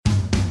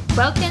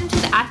Welcome to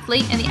the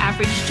Athlete and the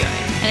Average Joe,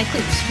 an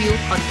Eclipse Fuel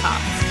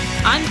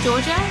podcast. I'm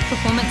Georgia,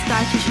 performance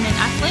dietitian and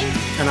athlete.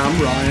 And I'm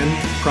Ryan,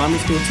 primary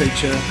school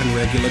teacher and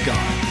regular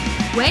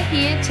guy. We're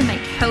here to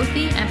make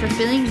healthy and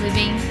fulfilling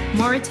living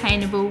more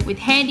attainable with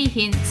handy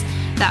hints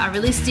that are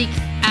realistic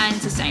and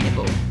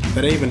sustainable.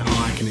 That even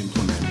I can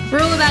implement.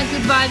 We're all about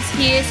good vibes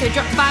here, so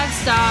drop 5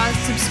 stars,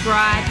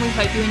 subscribe, we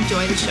hope you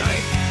enjoy the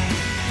show.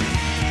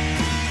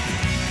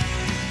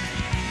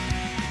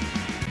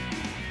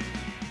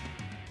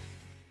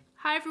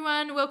 Hi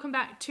everyone, welcome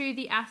back to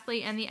the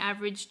Athlete and the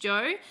Average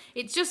Joe.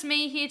 It's just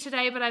me here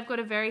today, but I've got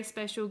a very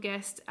special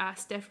guest,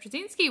 Steph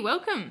Trzcinski.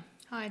 Welcome.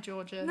 Hi,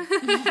 Georgia.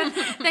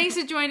 Thanks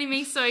for joining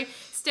me. So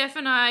Steph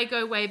and I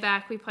go way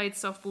back. We played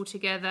softball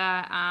together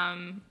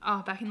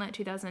back in like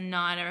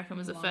 2009, I reckon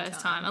was the first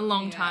time. A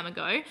long time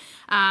ago.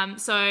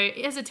 So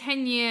as a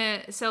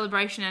 10-year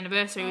celebration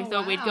anniversary, we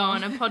thought we'd go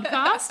on a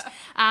podcast.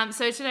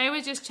 So today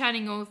we're just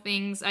chatting all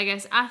things, I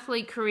guess,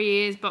 athlete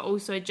careers, but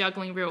also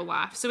juggling real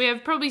life. So we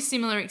have probably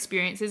similar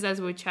experiences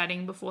as we were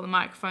chatting before the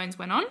microphones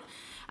went on.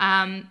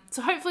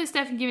 So hopefully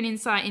Steph can give an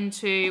insight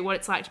into what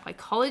it's like to play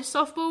college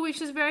softball, which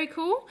is very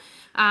cool,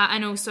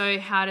 and also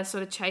how to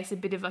sort of chase a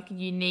bit of like a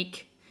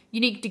unique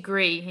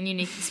degree and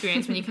unique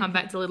experience when you come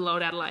back to little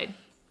old Adelaide.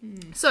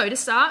 So to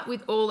start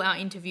with all our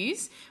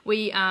interviews,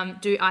 we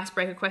do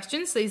icebreaker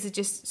questions. So these are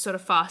just sort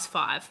of fast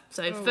 5.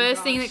 So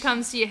first thing that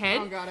comes to your head.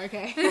 Oh, God,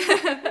 okay.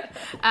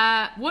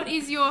 What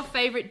is your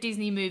favourite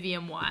Disney movie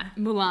and why?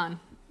 Mulan.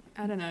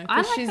 I don't know.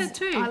 I like that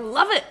too. I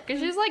love it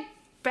because she's like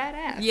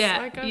badass.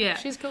 Yeah.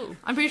 She's cool.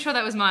 I'm pretty sure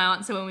that was my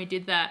answer when we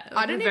did that.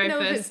 I don't even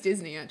know if it's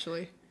Disney,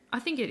 actually. I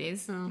think it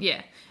is. Oh.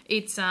 Yeah.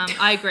 It's,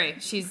 I agree.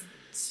 She's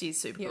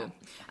super cool.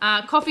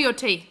 Coffee or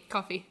tea?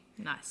 Coffee.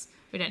 Nice.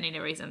 We don't need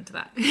a reason to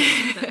that.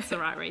 That's the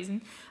right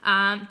reason.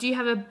 Do you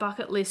have a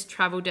bucket list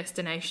travel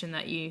destination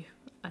that you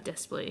are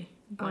desperately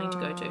wanting to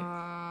go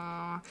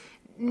to?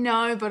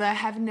 No, but I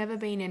have never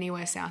been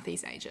anywhere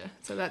Southeast Asia.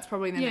 So that's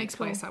probably the next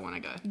place I want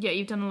to go. Yeah,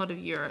 you've done a lot of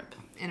Europe.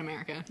 In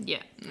America.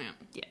 Yeah.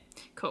 Yeah.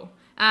 Cool.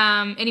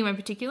 Anywhere in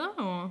particular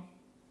or?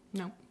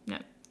 No. No.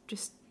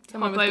 Just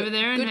Someone hop over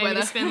there and maybe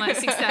weather. spend like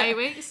 6 to 8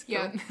 weeks?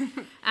 Cool.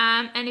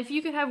 Yeah. And if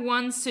you could have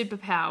one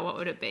superpower, what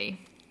would it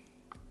be?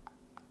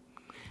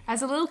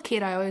 As a little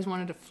kid, I always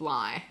wanted to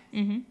fly.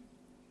 Mm-hmm.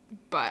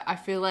 But I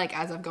feel like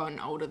as I've gotten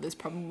older, there's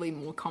probably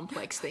more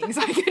complex things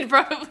I could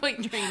probably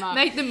dream up.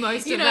 Make the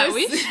most of that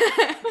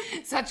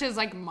wish. Such as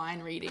like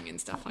mind reading and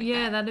stuff like that.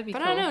 Yeah, that'd be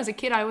cool. cool. But I don't know, as a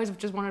kid, I always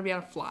just wanted to be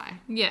able to fly.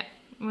 Yeah.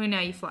 Well,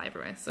 now you fly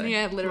everywhere, so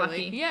yeah,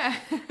 literally. lucky. Yeah.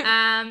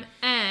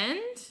 And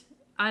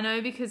I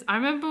know because I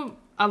remember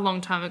a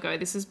long time ago,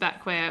 this was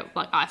back where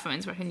like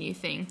iPhones were like a new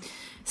thing.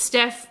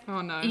 Steph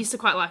used to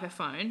quite like her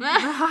phone.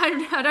 I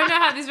don't know, I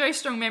have this very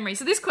strong memory.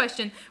 So this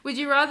question, would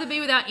you rather be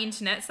without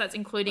internet, so that's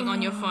including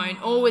on your phone,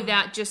 or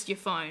without just your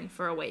phone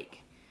for a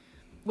week?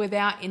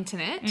 Without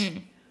internet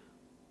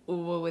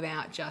or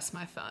without just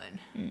my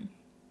phone?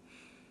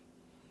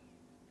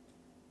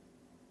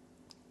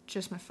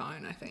 Just my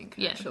phone, I think,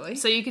 actually.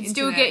 So you could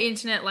still get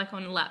internet like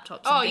on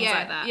laptops and things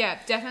like that? Yeah,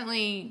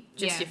 definitely.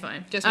 Just your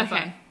phone? Just my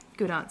phone.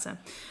 Good answer.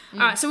 All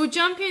right, so we'll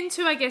jump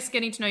into, I guess,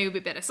 getting to know you a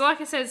bit better. So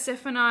like I said,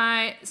 Steph and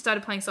I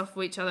started playing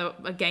softball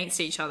against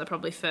each other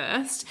probably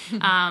first,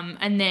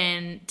 and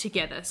then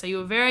together. So you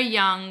were very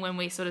young when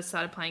we sort of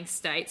started playing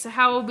state. So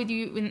how old were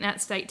you in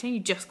that state team? You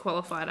just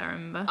qualified, I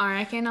remember. I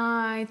reckon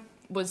I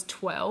was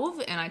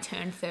 12 and I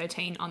turned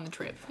 13 on the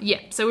trip. Yeah,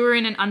 so we were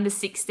in an under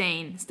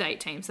 16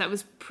 state team. So that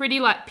was pretty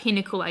like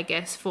pinnacle, I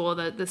guess, for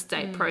the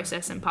state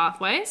process and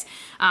pathways.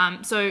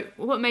 So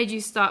what made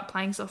you start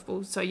playing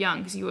softball so young?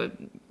 Because you were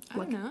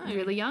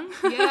really young?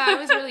 Yeah, I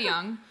was really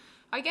young.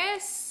 I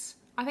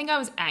think I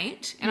was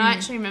 8, and I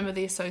actually remember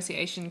the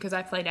association because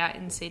I played out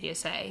in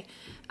CDSA.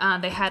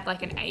 They had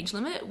like an age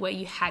limit where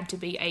you had to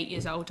be 8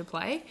 years old to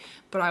play,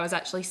 but I was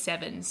actually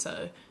 7,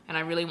 and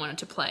I really wanted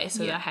to play,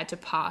 so I had to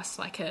pass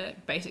like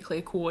basically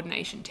a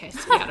coordination test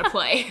to be able to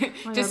play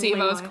to see if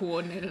I was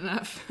coordinated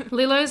enough.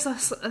 Lilo's,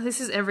 this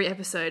is every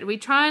episode. We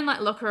try and like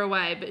lock her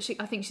away, but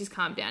I think she's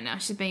calmed down now.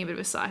 She's being a bit of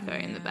a psycho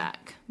in the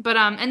back. But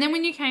and then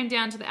when you came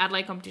down to the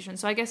Adelaide competition,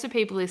 so I guess for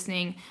people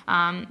listening,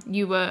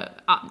 you were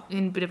up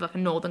in a bit of like a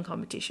northern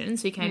competition,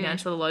 so you came down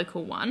to the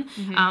local one.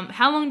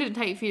 How long did it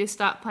take for you to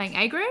start playing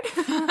A grade?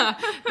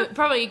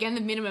 Probably again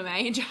the minimum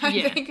age,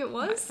 I think it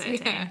was. Like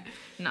 13. Yeah.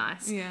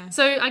 Nice. Yeah.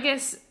 So I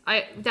guess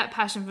that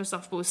passion for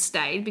softball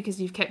stayed because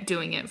you've kept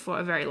doing it for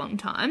a very long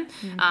time.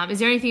 Is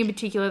there anything in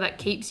particular that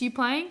keeps you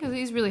playing? Because it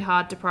is really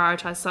hard to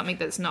prioritise something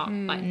that's not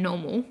like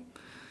normal.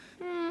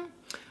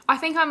 I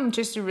think I'm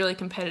just a really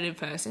competitive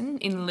person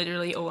in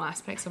literally all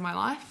aspects of my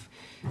life.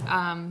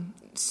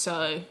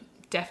 So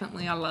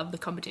definitely I love the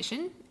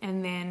competition.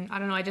 And then, I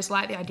don't know, I just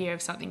like the idea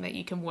of something that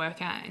you can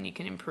work at and you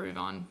can improve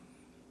on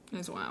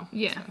as well.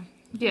 Yeah. So.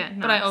 Yeah.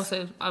 Nice. But I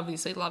also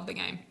obviously love the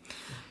game.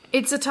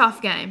 It's a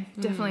tough game,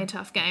 definitely a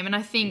tough game. And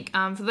I think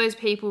for those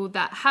people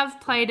that have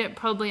played it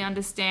probably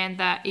understand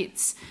that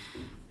it's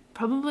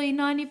probably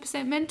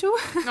 90% mental.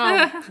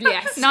 Oh,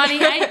 yes.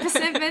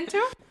 98%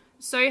 mental.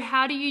 So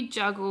how do you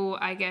juggle,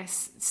 I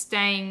guess,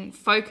 staying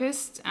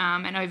focused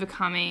and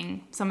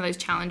overcoming some of those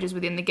challenges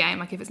within the game?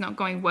 Like if it's not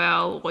going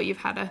well or you've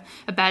had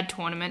a bad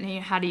tournament,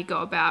 how do you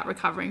go about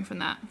recovering from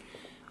that?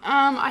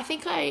 I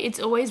think it's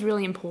always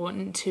really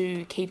important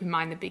to keep in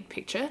mind the big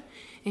picture.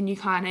 And you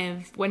kind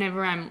of,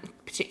 whenever I'm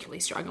particularly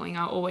struggling,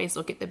 I always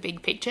look at the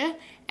big picture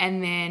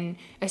and then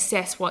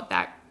assess what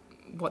that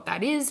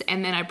is,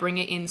 and then I bring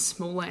it in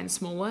smaller and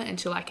smaller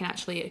until I can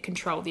actually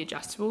control the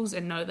adjustables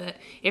and know that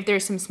if there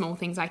are some small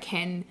things I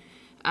can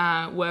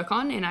work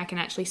on, and I can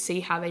actually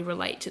see how they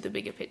relate to the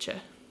bigger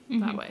picture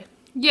that way.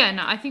 Yeah,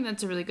 no, I think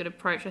that's a really good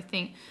approach. I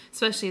think,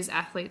 especially as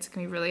athletes, it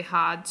can be really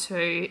hard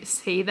to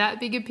see that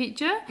bigger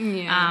picture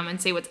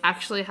and see what's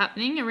actually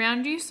happening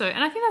around you. So,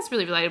 and I think that's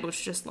really relatable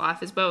to just life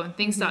as well. When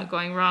things start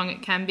going wrong,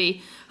 it can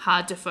be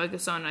hard to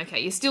focus on,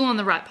 okay, you're still on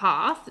the right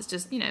path. It's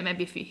just,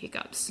 maybe a few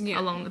hiccups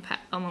along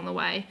the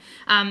way.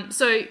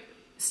 So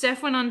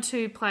Steph went on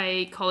to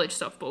play college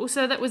softball.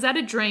 So was that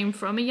a dream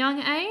from a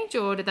young age,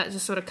 or did that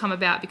just sort of come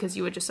about because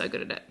you were just so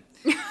good at it?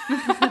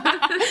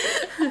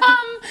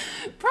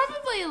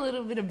 Probably a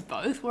little bit of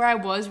both, where I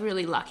was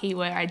really lucky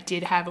where I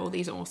did have all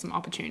these awesome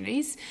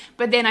opportunities.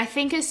 But then I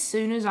think as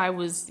soon as I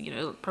was,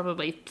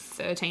 probably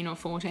 13 or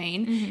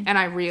 14 and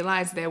I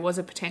realised there was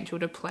a potential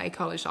to play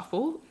college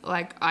softball,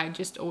 like I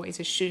just always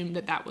assumed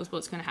that was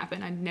what's going to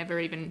happen. I never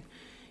even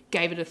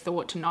gave it a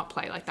thought to not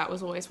play. Like that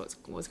was always what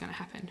was going to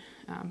happen.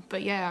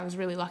 But yeah, I was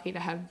really lucky to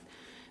have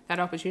that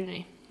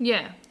opportunity.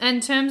 Yeah. And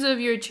in terms of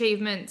your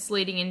achievements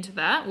leading into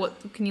that,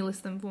 what can you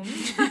list them for me?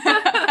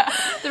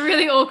 The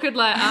really awkward,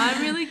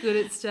 I'm really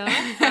good at stuff.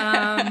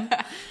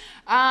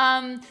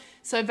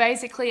 So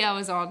basically I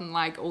was on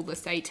all the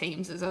state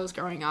teams as I was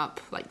growing up,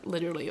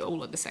 literally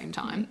all at the same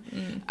time.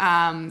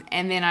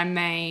 And then I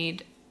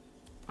made,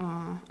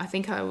 I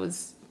think I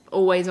was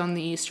always on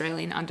the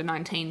Australian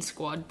under-19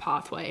 squad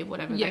pathway,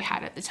 whatever they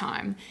had at the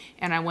time.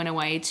 And I went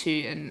away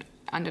to an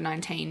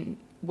under-19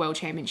 World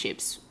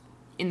Championships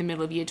in the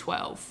middle of year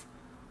 12.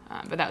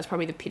 But that was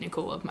probably the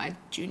pinnacle of my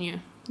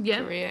junior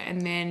career.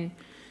 And then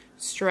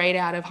straight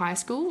out of high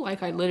school, I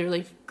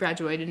literally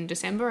graduated in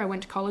December. I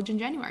went to college in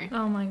January.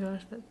 Oh my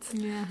gosh, that's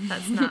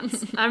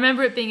nuts. I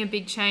remember it being a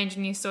big change,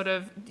 and you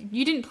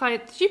didn't play,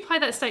 did you play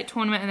that state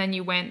tournament and then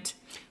you went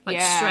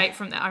straight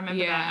from there? I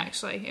remember that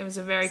actually. It was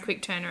a very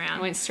quick turnaround.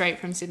 I went straight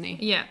from Sydney.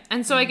 Yeah.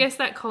 And so I guess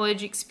that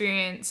college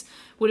experience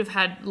would have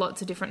had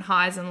lots of different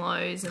highs and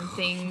lows, and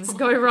things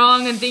go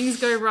wrong and things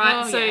go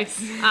right.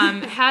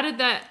 How did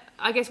that,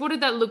 I guess, what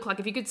did that look like?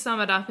 If you could sum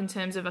it up in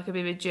terms of a bit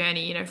of a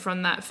journey,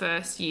 from that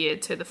first year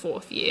to the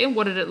fourth year,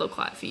 what did it look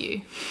like for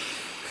you?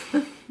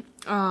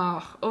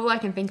 All I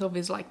can think of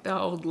is the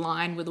old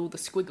line with all the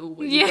squiggle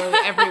where you go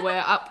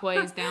everywhere,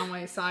 upways,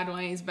 downways,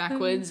 sideways,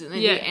 backwards, and then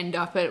you end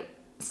up at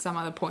some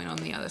other point on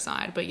the other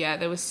side. But yeah,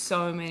 there was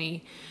so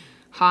many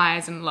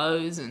highs and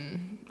lows,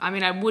 and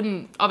I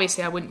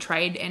wouldn't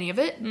trade any of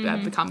it.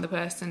 I've become the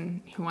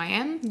person who I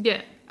am.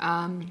 Yeah.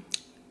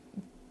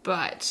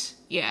 But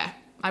yeah,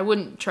 I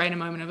wouldn't trade a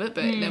moment of it,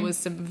 but there was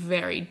some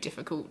very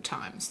difficult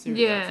times through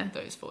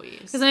those 4 years.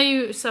 Because I know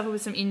you suffered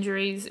with some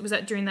injuries. Was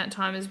that during that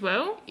time as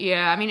well?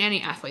 Yeah,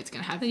 any athlete's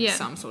going to have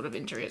some sort of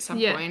injury at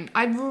some point.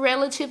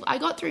 I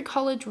got through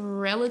college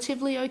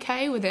relatively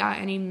okay without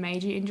any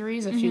major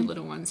injuries, a few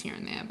little ones here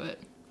and there, but...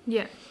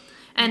 Yeah.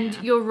 And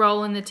your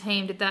role in the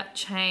team, did that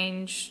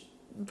change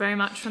very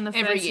much from the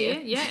first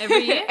year? Yeah,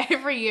 every year?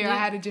 Every year I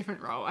had a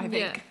different role, I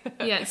think.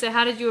 Yeah, so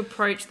how did you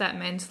approach that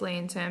mentally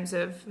in terms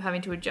of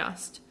having to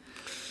adjust?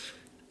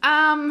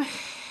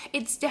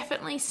 It's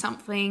definitely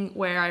something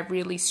where I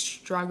really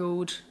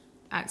struggled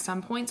at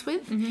some points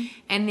with.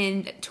 And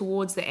then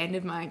towards the end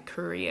of my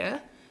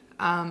career,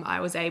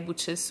 I was able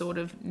to sort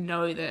of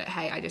know that,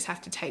 hey, I just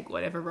have to take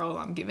whatever role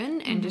I'm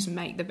given and just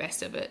make the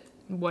best of it,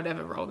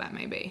 whatever role that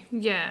may be.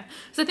 Yeah.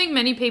 So I think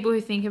many people who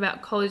think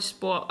about college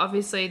sport,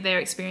 obviously their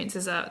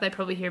experiences they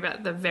probably hear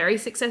about the very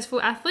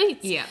successful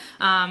athletes. Yeah.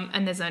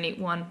 And there's only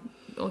one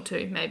or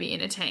two maybe in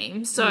a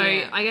team. So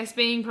I guess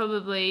being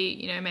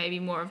probably, maybe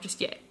more of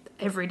just,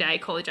 everyday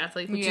college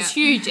athletes, which is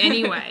huge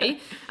anyway.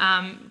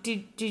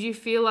 Did you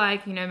feel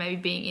like, maybe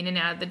being in and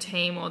out of the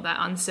team or that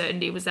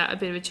uncertainty, was that a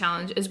bit of a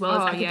challenge as well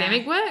as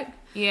academic work?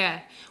 Yeah.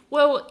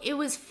 Well, it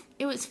was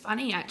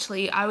funny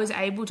actually. I was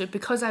able to,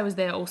 because I was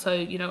there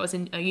also, as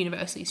a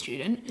university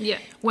student. Yeah.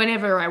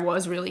 Whenever I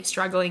was really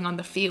struggling on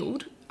the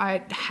field,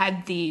 I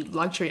had the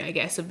luxury, I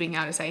guess, of being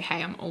able to say,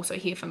 hey, I'm also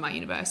here for my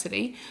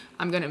university.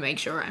 I'm going to make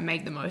sure I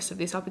make the most of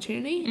this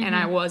opportunity. And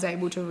I was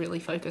able to really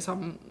focus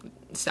on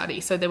study.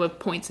 So there were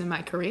points in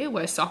my career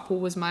where softball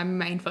was my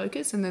main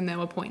focus, and then there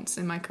were points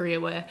in my career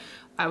where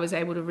I was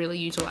able to really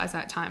utilise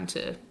that time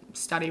to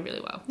study really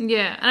well.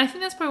 Yeah, and I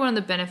think that's probably one of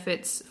the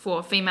benefits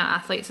for female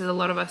athletes, is a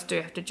lot of us do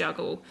have to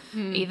juggle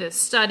either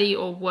study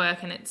or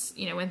work, and it's,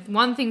 when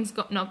one thing's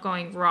not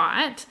going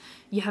right,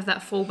 you have that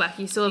fallback.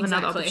 You still have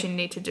another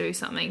opportunity to do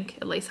something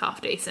at least half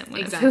decent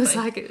when it feels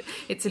like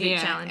it's a bit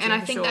challenging. And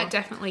I think that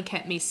definitely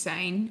kept me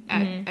sane.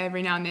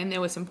 Every now and then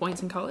there were some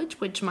points in college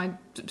which my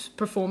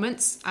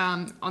performance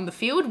on the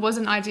field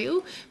wasn't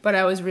ideal, but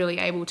I was really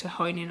able to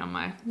hone in on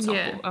my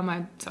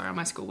on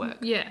my schoolwork.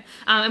 Yeah.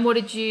 And what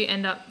did you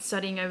end up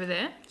studying over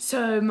there?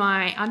 So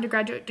my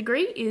undergraduate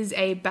degree is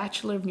a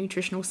Bachelor of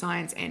Nutritional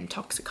Science and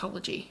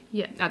Toxicology.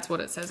 Yeah. That's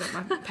what it says on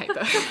my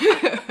paper.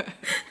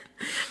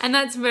 And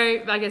that's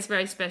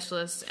very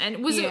specialist.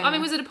 And was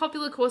it a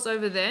popular course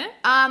over there?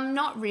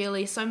 Not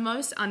really. So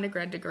most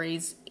undergrad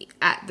degrees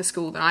at the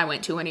school that I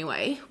went to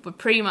anyway were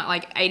pretty much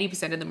like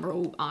 80% of them were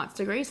all arts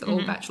degrees, so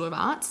all Bachelor of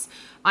Arts.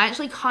 I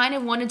actually kind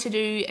of wanted to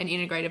do an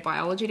integrated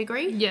biology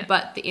degree,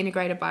 but the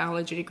integrated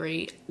biology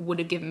degree would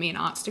have given me an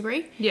arts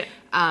degree. Yeah.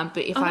 But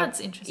if that's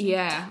interesting.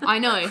 Yeah, I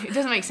know. It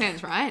doesn't make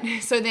sense,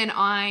 right? So then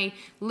I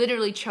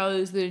literally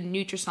chose the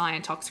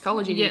Nutri-Science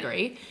Toxicology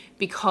degree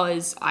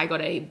because I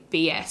got a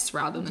BS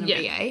rather than a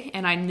BA,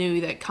 and I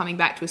knew that coming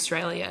back to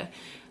Australia,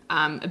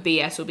 a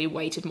BS will be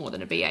weighted more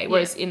than a BA,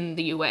 whereas in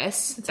the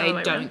US, they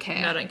don't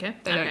care. No, don't care.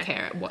 They don't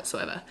care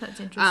whatsoever.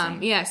 That's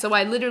interesting. So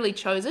I literally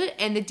chose it,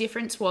 and the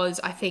difference was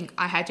I think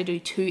I had to do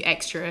 2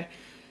 extra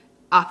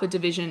upper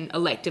division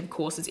elective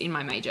courses in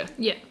my major.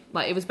 Yeah.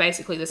 Like, it was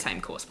basically the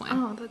same course plan.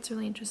 Oh, that's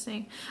really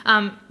interesting.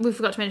 We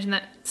forgot to mention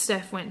that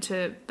Steph went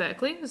to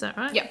Berkeley, is that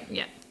right? Yep.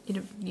 Yeah.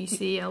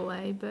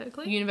 UCLA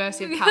Berkeley?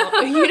 University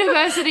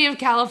of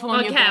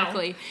California,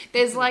 Berkeley.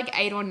 There's like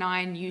 8 or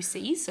 9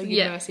 UCs, so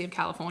University of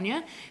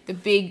California. The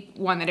big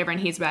one that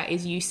everyone hears about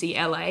is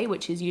UCLA,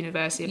 which is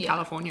University of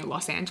California,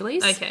 Los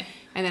Angeles. Okay.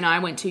 And then I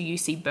went to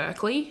UC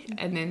Berkeley,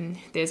 and then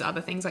there's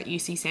other things like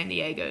UC San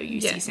Diego,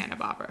 UC Santa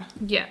Barbara.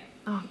 Yeah.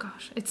 Oh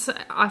gosh,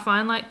 I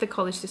find like the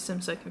college system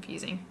so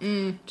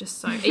confusing. Just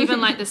so even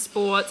like the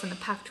sports and the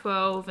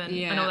Pac-12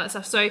 and all that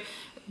stuff. So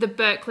the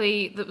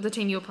Berkeley, the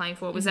team you were playing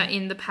for, was that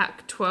in the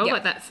Pac-12,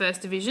 like that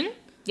first division?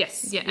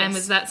 Yes. Yeah. Yes. And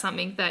was that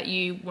something that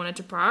you wanted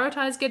to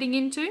prioritize getting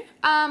into?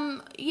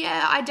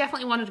 Yeah, I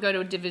definitely wanted to go to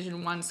a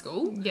Division 1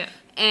 school. Yeah.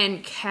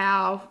 And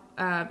Cal,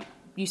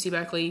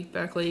 UC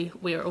Berkeley,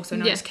 we are also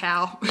known as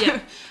Cal.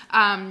 Yeah.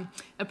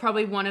 Are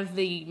probably one of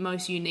the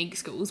most unique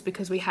schools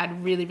because we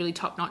had really, really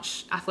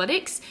top-notch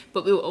athletics,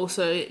 but we were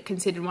also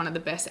considered one of the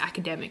best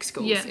academic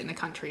schools in the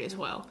country as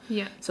well.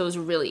 Yeah. So it was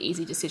a really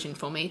easy decision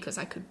for me because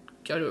I could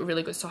go to a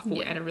really good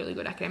softball and a really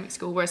good academic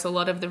school, whereas a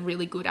lot of the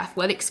really good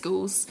athletic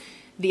schools,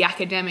 the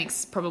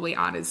academics probably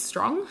aren't as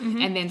strong.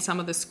 And then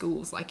some of the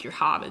schools like your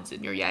Harvards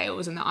and your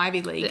Yales and the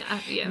Ivy League,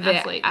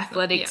 the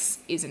athletics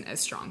isn't as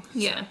strong.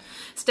 Yeah. So.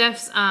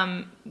 Steph's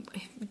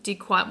did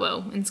quite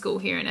well in school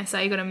here in SA.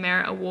 You got a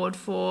merit award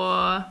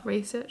for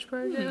research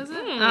project, was it?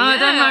 I've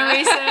done my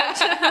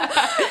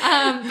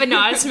research. But no,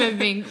 I just remember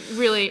being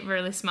really,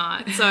 really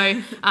smart.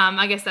 So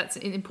I guess that's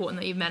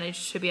important that you've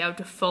managed to be able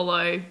to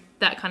follow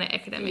that kind of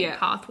academic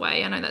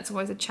pathway. I know that's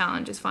always a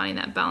challenge, is finding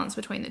that balance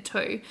between the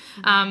two.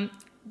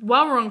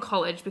 While we're on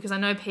college, because I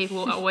know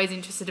people are always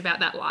interested about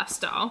that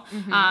lifestyle,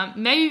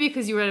 maybe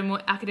because you were at a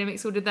more academic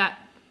school, did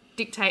that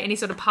dictate any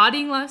sort of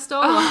partying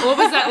lifestyle? What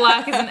was that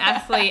like as an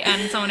athlete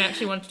and someone who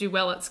actually wanted to do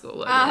well at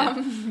school?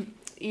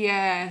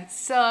 Yeah,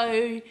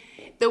 so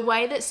the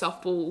way that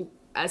softball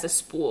as a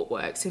sport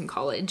works in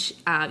college,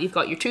 you've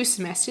got your 2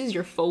 semesters,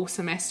 your fall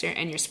semester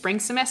and your spring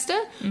semester.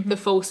 The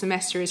fall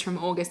semester is from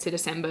August to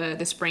December.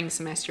 The spring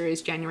semester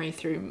is January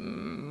through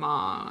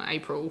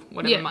April,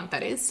 whatever month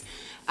that is.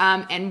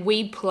 And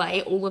we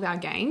play all of our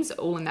games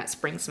all in that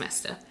spring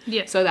semester.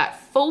 Yeah. So that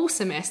fall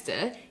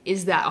semester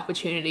is that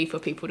opportunity for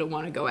people to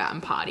want to go out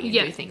and party and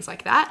do things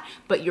like that.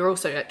 But you're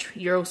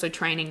also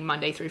training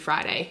Monday through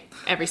Friday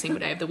every single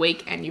day of the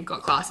week, and you've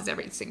got classes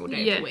every single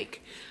day of the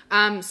week.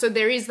 So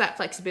there is that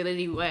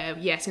flexibility where,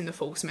 yes, in the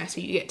fall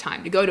semester you get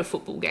time to go to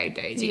football game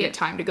days, you get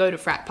time to go to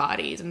frat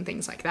parties and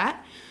things like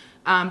that.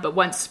 But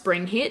once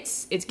spring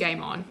hits, it's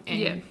game on.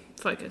 And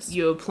focus.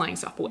 You're playing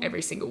softball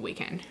every single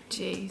weekend.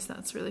 Jeez,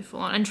 that's really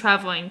full on. And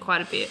travelling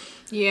quite a bit.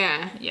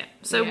 Yeah. Yeah.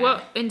 So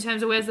what, in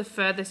terms of where's the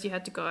furthest you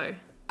had to go?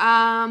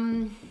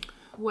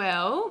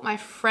 Well, my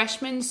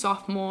freshman,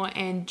 sophomore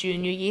and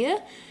junior year,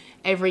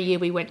 every year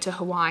we went to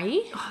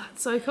Hawaii. Oh,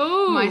 that's so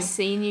cool. My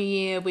senior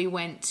year, we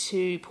went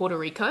to Puerto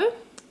Rico.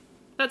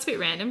 That's a bit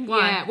random.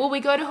 Why? Yeah, well,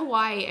 we go to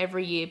Hawaii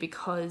every year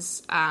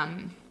because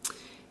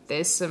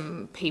there's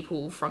some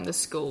people from the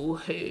school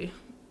who,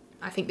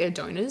 I think they're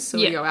donors, so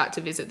we go out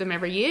to visit them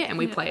every year and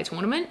we play a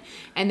tournament.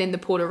 And then the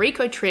Puerto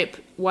Rico trip,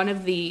 one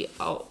of the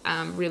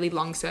really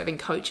long-serving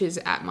coaches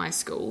at my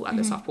school, at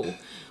the softball,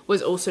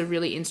 was also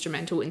really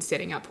instrumental in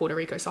setting up Puerto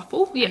Rico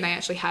softball. Yeah. And they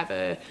actually have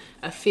a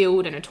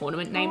field and a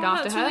tournament named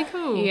after her. That's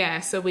really cool. Yeah,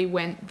 so we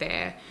went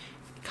there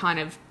kind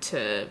of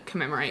to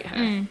commemorate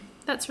her.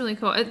 That's really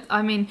cool.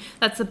 I mean,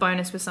 that's the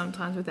bonus with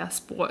sometimes with our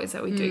sport is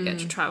that we do get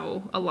to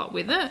travel a lot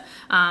with it.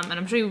 And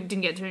I'm sure you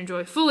didn't get to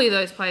enjoy fully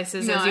those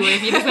places as you would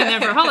if you just went there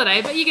for a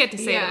holiday, but you get to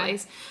see it at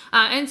least.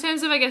 In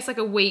terms of, I guess, like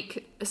a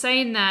week, say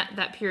in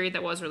that period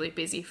that was really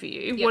busy for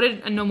you, what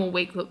did a normal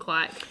week look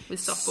like with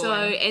softball?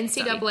 So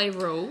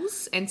NCAA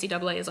rules.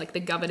 NCAA is like the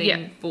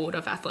governing board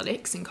of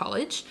athletics in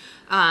college.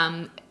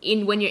 When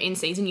you're in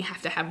season, you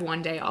have to have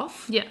one day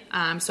off.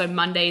 Yeah. So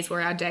Mondays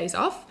were our days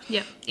off.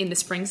 Yeah. In the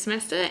spring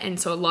semester, and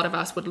so a lot of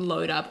us would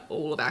load up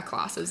all of our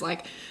classes.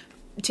 Like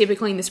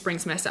typically in the spring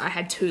semester, I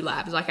had 2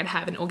 labs. Like I'd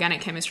have an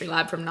organic chemistry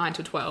lab from 9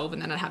 to 12,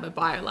 and then I'd have a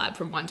bio lab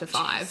from 1 to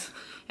 5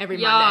 every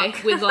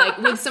Monday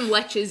with some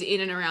lectures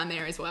in and around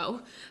there as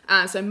well.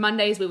 So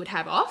Mondays we would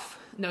have off,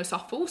 no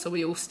softball, so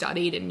we all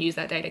studied and used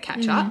that day to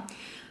catch up.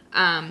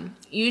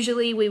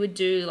 Usually we would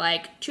do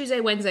like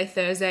Tuesday, Wednesday,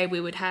 Thursday, we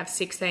would have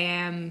 6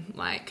 a.m.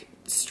 like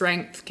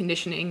strength,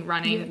 conditioning,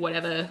 running,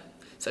 whatever.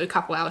 So a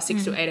couple hours,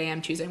 6 to 8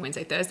 a.m. Tuesday,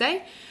 Wednesday,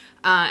 Thursday.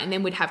 And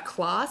then we'd have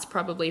class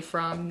probably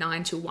from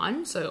 9 to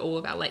 1. So all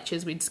of our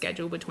lectures we'd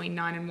schedule between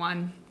 9 and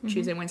 1,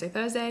 Tuesday, Wednesday,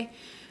 Thursday.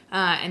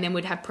 And then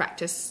we'd have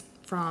practice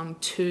from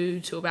 2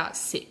 to about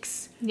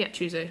 6,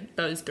 Tuesday,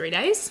 those 3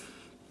 days.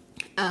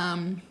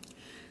 And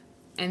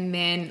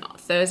then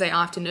Thursday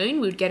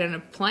afternoon, we'd get on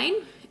a plane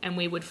and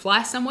we would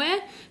fly somewhere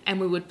and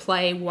we would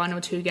play 1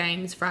 or 2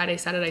 games Friday,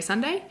 Saturday,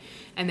 Sunday.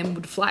 And then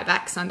we'd fly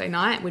back Sunday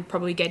night. We'd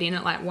probably get in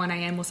at like 1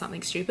 a.m. or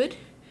something stupid.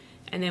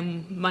 And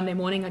then Monday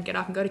morning, I'd get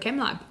up and go to Chem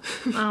Lab.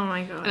 Oh,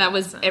 my God. And that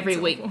was every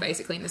week,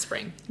 basically, in the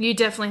spring. You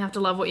definitely have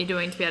to love what you're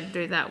doing to be able to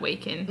do that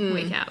week in,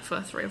 week out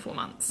for 3 or 4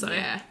 months. So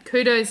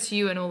kudos to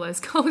you and all those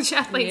college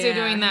athletes who are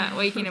doing that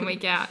week in and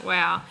week out.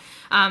 Wow.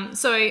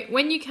 So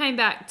when you came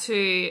back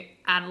to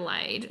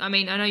Adelaide, I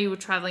mean, I know you were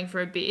travelling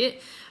for a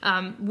bit.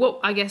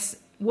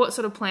 What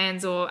sort of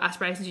plans or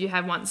aspirations did you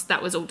have once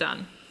that was all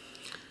done?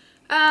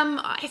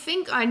 I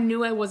think I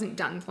knew I wasn't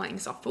done playing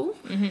softball.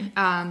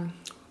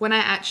 When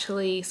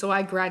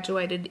I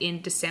graduated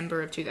in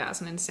December of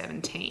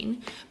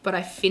 2017, but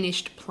I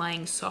finished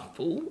playing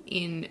softball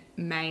in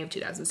May of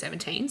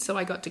 2017. So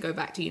I got to go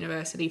back to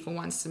university for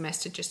 1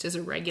 semester just as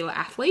a regular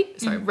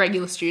athlete,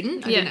 regular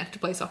student. I didn't have to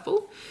play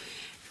softball.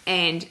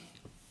 And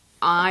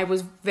I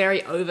was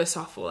very over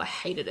softball. I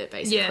hated it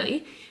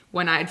basically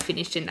when I had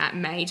finished in that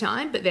May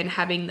time, but then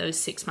having those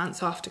 6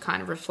 months off to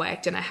kind of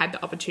reflect, and I had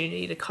the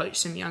opportunity to coach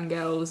some young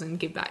girls and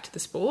give back to the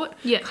sport,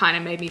 kind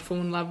of made me fall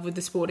in love with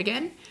the sport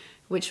again,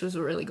 which was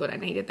really good. I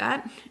needed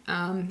that.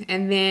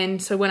 And then,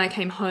 so when I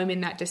came home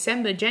in that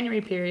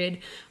January period,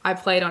 I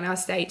played on our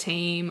state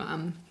team.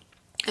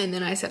 And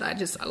then I said, I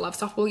love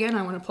softball again.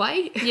 I want to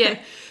play. Yeah.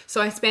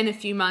 So I spent a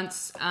few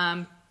months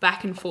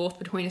back and forth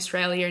between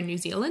Australia and New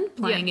Zealand,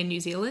 playing in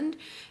New Zealand.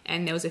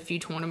 And there was a few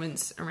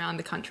tournaments around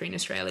the country in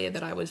Australia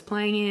that I was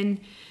playing in.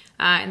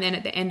 And then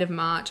at the end of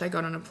March, I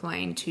got on a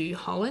plane to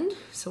Holland.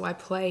 So I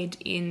played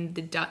in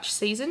the Dutch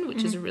season,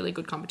 which is a really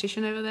good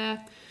competition over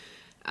there.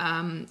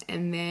 And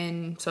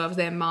then, so I was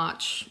there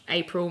March,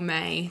 April,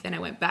 May. Then I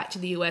went back to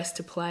the US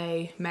to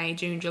play May,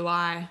 June,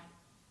 July,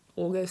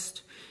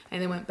 August.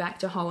 And then went back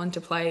to Holland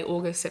to play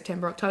August,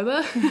 September,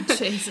 October.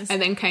 Jesus.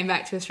 And then came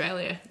back to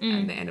Australia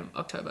at the end of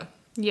October.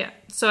 Yeah.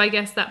 So I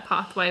guess that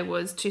pathway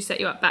was to set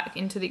you up back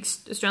into the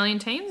Australian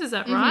teams, is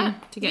that right?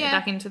 To get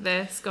back into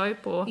their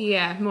scope or?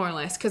 Yeah, more or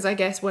less. Because I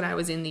guess when I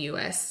was in the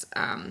US,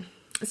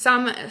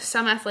 some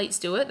athletes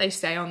do it. They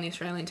stay on the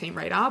Australian team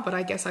radar, but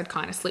I guess I'd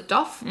kind of slipped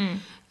off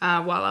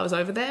while I was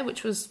over there,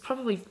 which was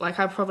probably, I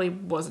probably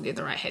wasn't in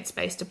the right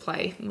headspace to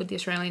play with the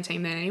Australian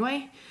team then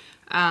anyway.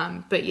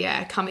 But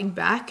yeah, coming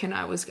back and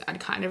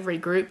I'd kind of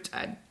regrouped.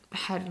 I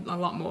had a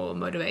lot more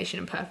motivation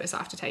and purpose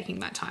after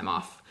taking that time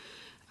off.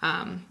 So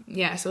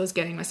I was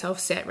getting myself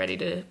set, ready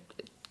to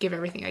give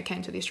everything I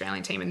can to the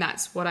Australian team, and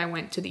that's what I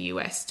went to the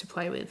US to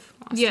play with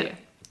last year.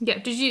 Yeah.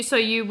 Did you? So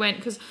you went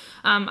because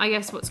I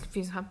guess what's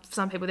confusing for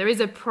some people, there is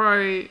a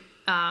pro,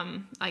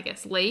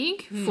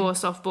 league for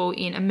softball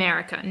in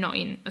America, not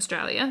in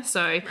Australia.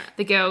 So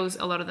the girls,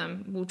 a lot of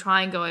them will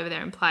try and go over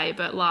there and play.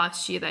 But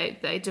last year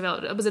they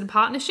developed. Was it a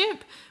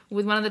partnership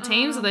with one of the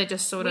teams, or they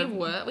just sort of?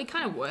 We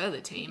kind of were the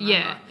team.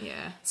 Yeah.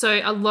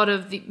 So a lot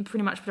of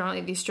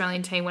predominantly the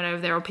Australian team went over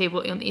there, or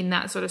people in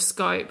that sort of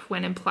scope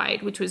went and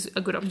played, which was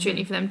a good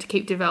opportunity for them to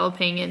keep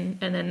developing and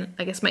then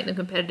I guess make them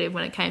competitive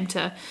when it came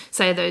to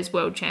say those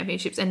World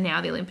Championships and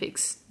now the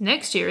Olympics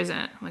next year, isn't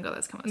it? Oh my God,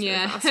 that's coming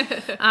really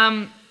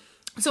fast.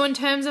 So in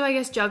terms of, I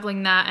guess,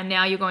 juggling that, and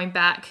now you're going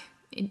back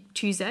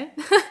Tuesday,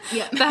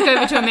 back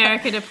over to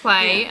America to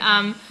play.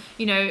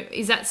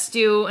 Is that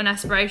still an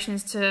aspiration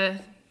to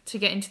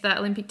get into that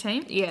Olympic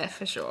team? Yeah,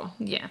 for sure.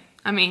 Yeah.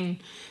 I mean,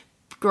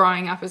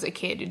 growing up as a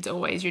kid, it's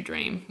always your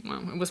dream.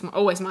 Well, it was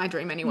always my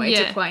dream anyway,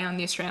 to play on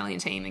the Australian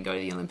team and go to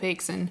the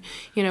Olympics. And,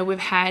 we've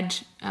had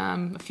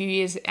a few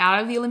years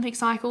out of the Olympic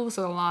cycle.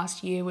 So the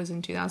last year was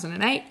in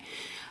 2008.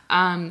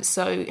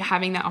 So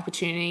having that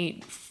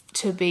opportunity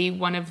to be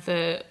one of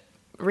the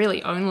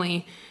really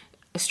only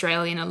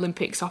Australian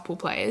Olympic softball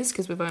players,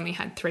 because we've only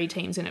had 3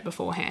 teams in it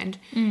beforehand,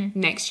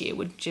 next year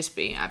would just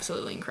be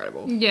absolutely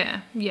incredible. Yeah,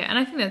 and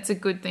I think that's a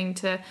good thing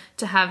to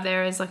have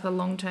there as like a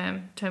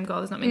long-term goal.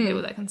 There's not many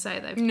people that can say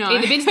they've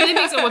either been to the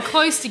Olympics or were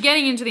close to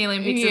getting into the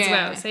Olympics as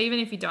well. So even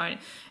if you don't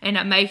end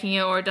up making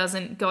it or it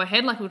doesn't go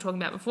ahead like we were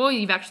talking about before,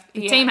 your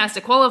team has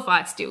to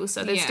qualify still,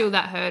 so there's still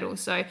that hurdle.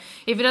 So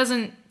if it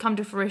doesn't come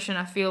to fruition,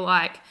 I feel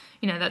like,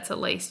 you know, that's at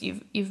least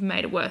you've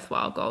made it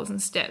worthwhile goals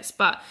and steps.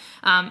 But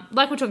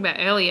like we were talking about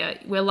earlier,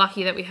 we're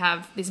lucky that we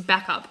have this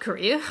backup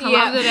career. I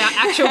love that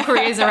our actual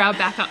careers are our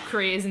backup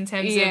careers in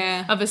terms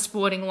of a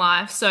sporting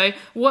life. So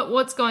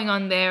what's going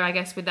on there, I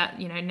guess, with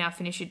that, you know, now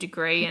finish your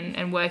degree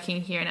and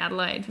working here in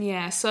Adelaide?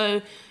 Yeah,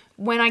 so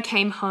when I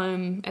came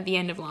home at the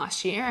end of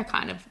last year, I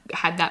kind of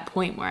had that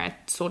point where I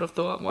sort of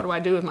thought, what do I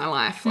do with my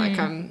life? Like,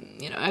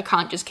 you know, I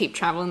can't just keep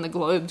traveling the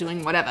globe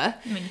doing whatever.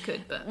 I mean, you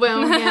could, but...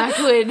 Well, yeah, I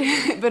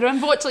could. But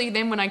unfortunately,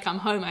 then when I come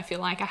home, I feel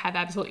like I have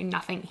absolutely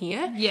nothing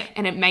here. Yeah.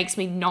 And it makes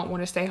me not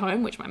want to stay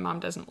home, which my mum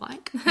doesn't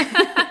like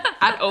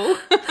at all.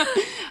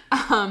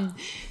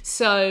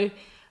 So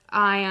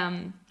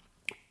I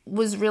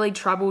was really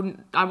troubled.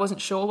 I wasn't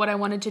sure what I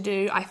wanted to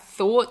do. I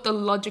thought the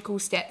logical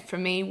step for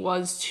me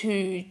was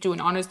to do an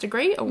honours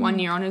degree, a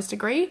 1-year honours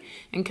degree,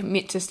 and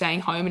commit to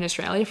staying home in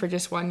Australia for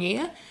just 1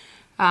 year.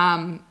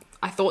 I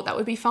thought that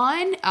would be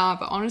fine,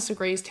 but honours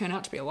degrees turn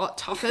out to be a lot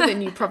tougher than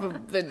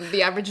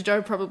the average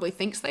Joe probably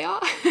thinks they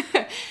are.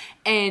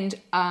 And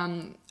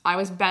I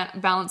was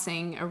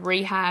balancing a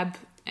rehab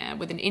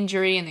with an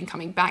injury and then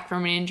coming back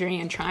from an injury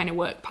and trying to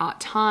work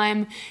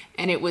part-time,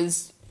 and it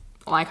was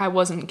like I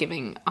wasn't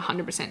giving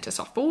 100% to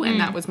softball, and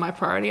that was my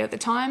priority at the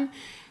time.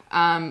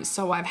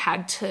 So I've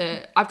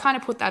kind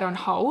of put that on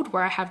hold,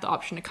 where I have the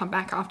option to come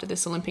back after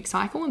this Olympic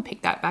cycle and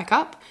pick that back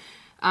up.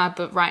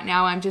 But right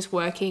now I'm just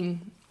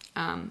working,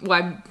 I'm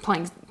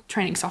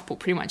training softball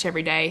pretty much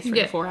every day, 3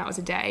 to 4 hours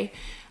a day.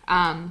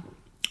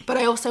 But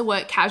I also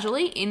work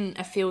casually in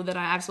a field that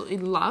I absolutely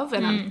love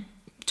and I'm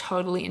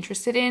totally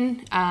interested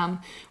in,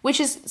 which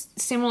is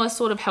similar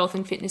sort of health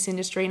and fitness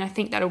industry, and I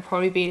think that'll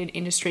probably be an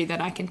industry that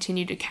I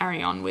continue to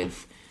carry on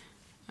with.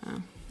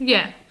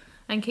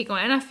 And keep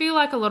going. And I feel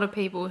like a lot of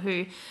people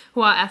who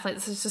are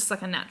athletes, it's just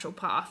like a natural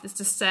path, is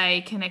to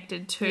stay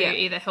connected to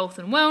either health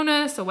and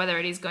wellness, or whether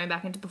it is going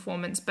back into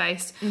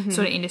performance-based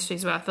sort of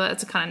industries, where I feel like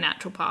it's a kind of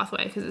natural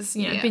pathway, because it's,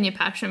 you know, been your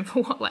passion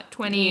for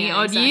 20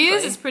 odd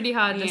years. It's pretty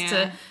hard just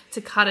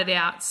to cut it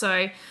out.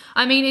 So,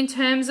 I mean, in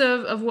terms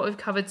of what we've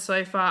covered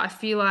so far, I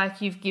feel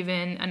like you've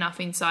given enough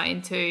insight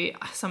into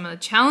some of the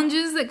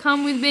challenges that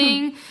come with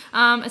being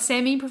a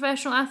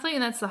semi-professional athlete,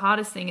 and that's the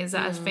hardest thing, is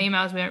that as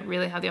females, we don't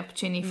really have the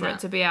opportunity for it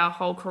to be our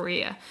whole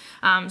career.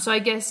 So I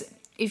guess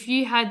if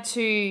you had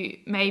to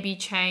maybe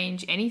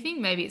change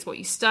anything, maybe it's what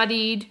you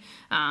studied,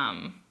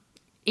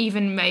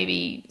 even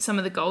maybe some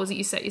of the goals that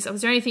you set yourself,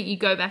 is there anything you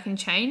go back and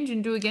change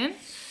and do again?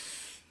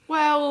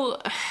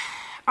 Well,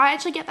 I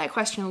actually get that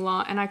question a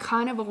lot, and I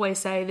kind of always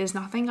say there's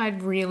nothing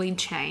I'd really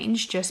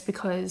change, just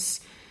because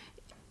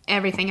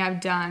everything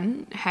I've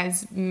done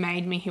has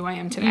made me who I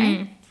am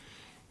today.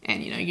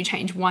 And, you know, you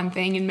change one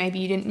thing and maybe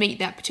you didn't meet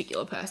that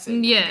particular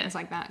person. And things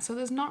like that. So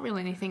there's not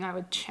really anything I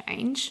would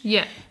change.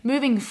 Yeah.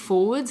 Moving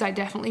forwards, I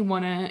definitely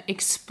want to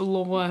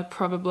explore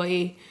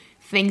probably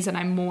things that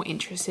I'm more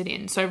interested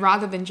in. So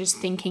rather than just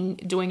thinking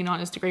doing an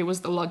honours degree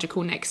was the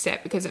logical next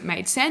step because it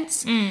made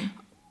sense,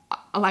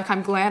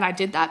 I'm glad I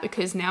did that,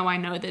 because now I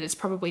know that it's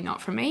probably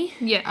not for me.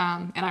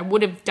 And I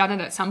would have done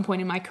it at some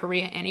point in my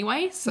career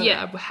anyway. So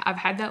I've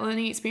had that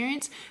learning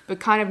experience,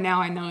 but kind of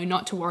now I know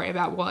not to worry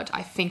about what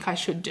I think I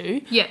should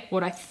do.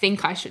 What I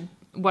think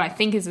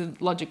is a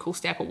logical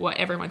step, or what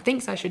everyone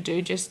thinks I should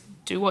do. Just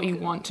do what you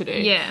want to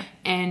do.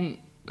 And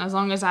as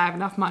long as I have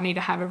enough money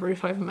to have a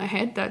roof over my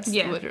head, that's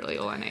literally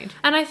all I need.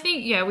 And I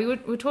think, we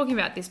were talking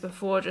about this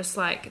before, just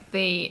like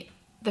the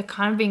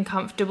kind of being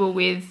comfortable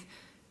with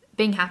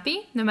being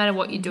happy no matter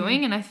what you're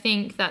doing. And I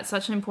think that's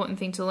such an important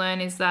thing to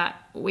learn, is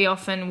that we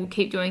often will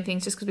keep doing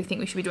things just because we think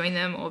we should be doing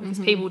them, or because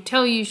people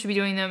tell you should be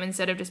doing them,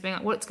 instead of just being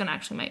like, what's going to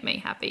actually make me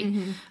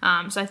happy.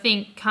 So I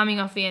think coming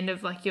off the end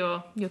of like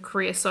your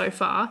career so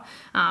far,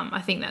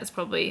 I think that's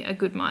probably a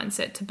good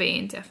mindset to be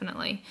in,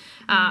 definitely.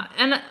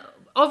 And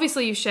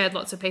obviously you've shared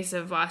lots of pieces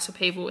of advice for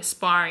people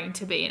aspiring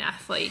to be an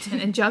athlete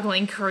and a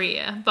juggling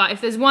career, but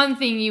if there's one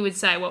thing you would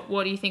say,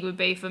 what do you think would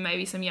be for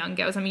maybe some young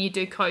girls? I mean, you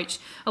do coach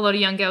a lot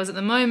of young girls at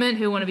the moment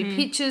who want to be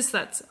pitchers, so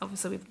that's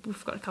obviously,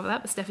 we've got to cover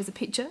that, but Steph is a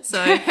pitcher,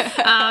 so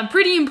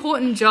pretty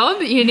important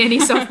job in any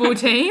softball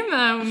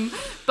team.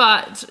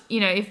 But, you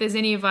know, if there's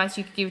any advice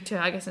you could give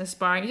to, I guess, an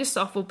aspiring just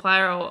softball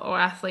player or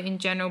athlete in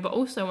general, but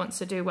also wants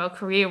to do well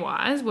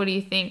career-wise, what do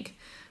you think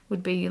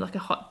would be like a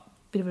hot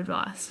bit of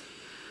advice?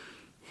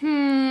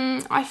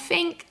 I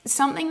think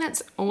something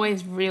that's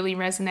always really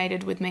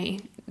resonated with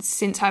me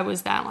since I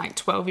was that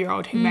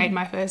 12-year-old who made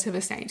my first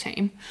ever state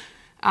team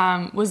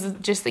was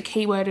just the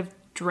key word of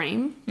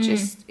dream.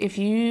 Just if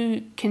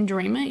you can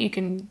dream it, you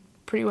can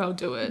pretty well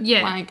do it.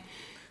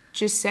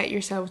 Just set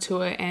yourself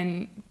to it,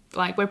 and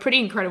we're pretty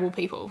incredible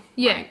people.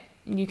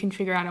 you can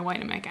figure out a way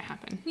to make it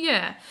happen.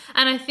 Yeah.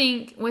 And I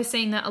think we're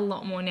seeing that a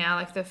lot more now.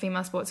 Like the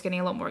female sport's getting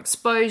a lot more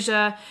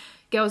exposure.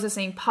 Girls are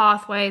seeing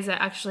pathways, they're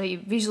actually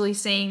visually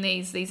seeing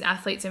these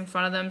athletes in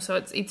front of them. So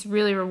it's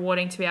really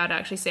rewarding to be able to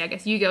actually see, I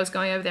guess, you girls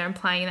going over there and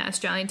playing in that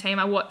Australian team.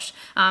 I watched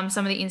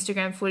some of the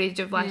Instagram footage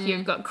of like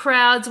you've got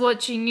crowds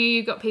watching you,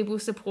 you've got people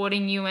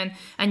supporting you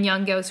and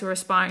young girls who are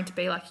aspiring to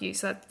be like you.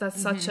 So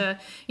that's such a,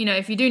 you know,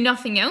 if you do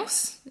nothing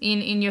else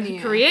in your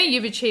career,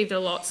 you've achieved a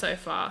lot so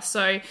far.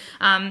 So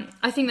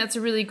I think that's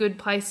a really good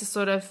place to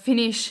sort of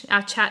finish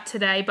our chat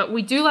today. But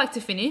we do like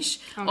to finish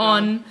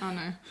on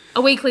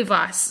a weekly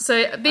vice.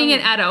 So being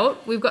an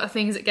adult, we've got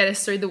things that get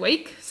us through the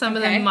week. Some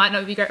of them might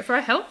not be great for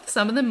our health.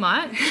 Some of them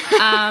might.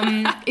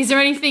 Is there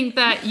anything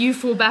that you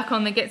fall back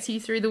on that gets you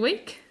through the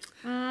week?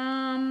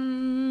 I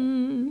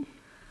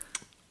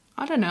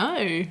don't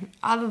know.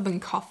 Other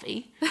than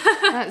coffee.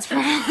 That's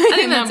probably I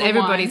think that's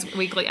everybody's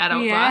weekly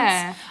adult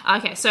vice.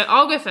 Okay, so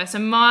I'll go first. So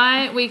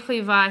my weekly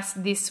vice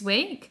this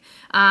week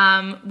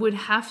would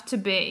have to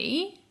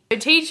be... So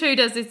T2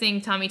 does this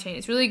thing, tummy tea.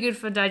 It's really good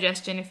for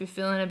digestion if you're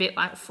feeling a bit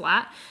like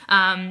flat.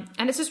 And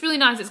it's just really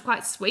nice. It's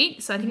quite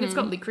sweet. So I think it's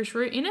got licorice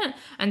root in it.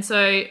 And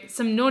so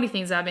some naughty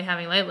things that I've been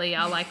having lately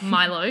are like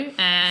Milo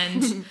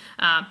and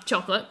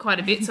chocolate quite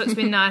a bit. So it's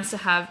been nice to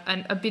have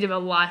a bit of a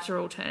lighter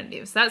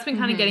alternative. So that's been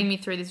kind of getting me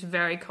through this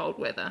very cold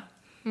weather.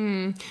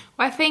 Well,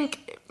 I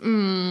think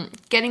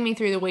getting me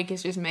through the week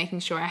is just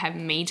making sure I have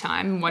me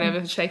time,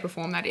 whatever shape or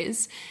form that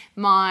is.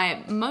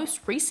 My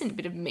most recent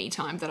bit of me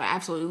time that I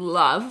absolutely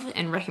love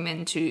and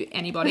recommend to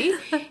anybody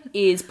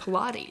is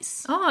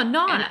Pilates. Oh,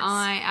 nice. And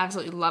I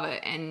absolutely love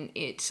it. And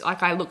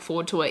I look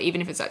forward to it even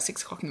if it's at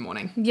 6 o'clock in the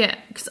morning. Yeah,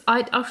 because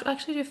I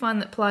actually do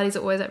find that Pilates are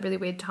always at really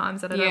weird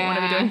times that I don't want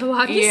to be doing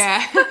Pilates.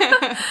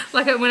 Yeah.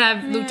 Like when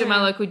I've looked at my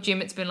local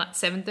gym, it's been like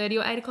 7:30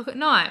 or 8 o'clock at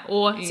night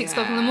or 6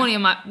 o'clock in the morning.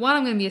 I'm like, one,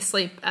 I'm going to be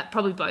asleep at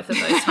probably both of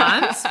those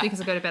times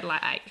because I go to bed at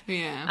like 8.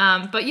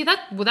 Yeah. But yeah,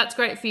 that's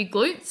great for your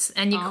glutes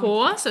and your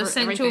core. So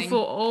essential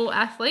for all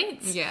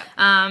athletes. Yeah.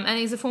 And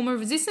it's a form of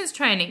resistance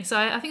training. So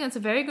I think that's a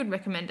very good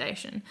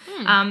recommendation.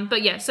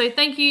 But yeah, so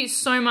thank you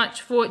so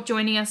much for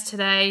joining us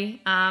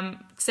today.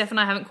 Steph and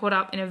I haven't caught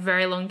up in a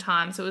very long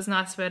time, so it was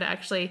nice for her to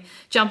actually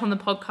jump on the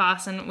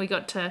podcast and we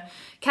got to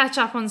catch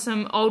up on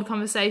some old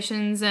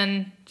conversations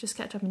and just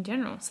catch up in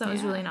general. So that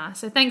was really nice.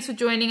 So thanks for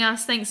joining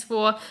us. Thanks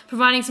for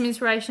providing some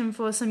inspiration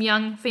for some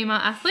young female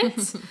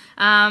athletes.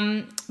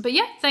 But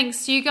yeah,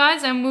 thanks to you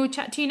guys and we'll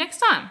chat to you next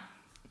time.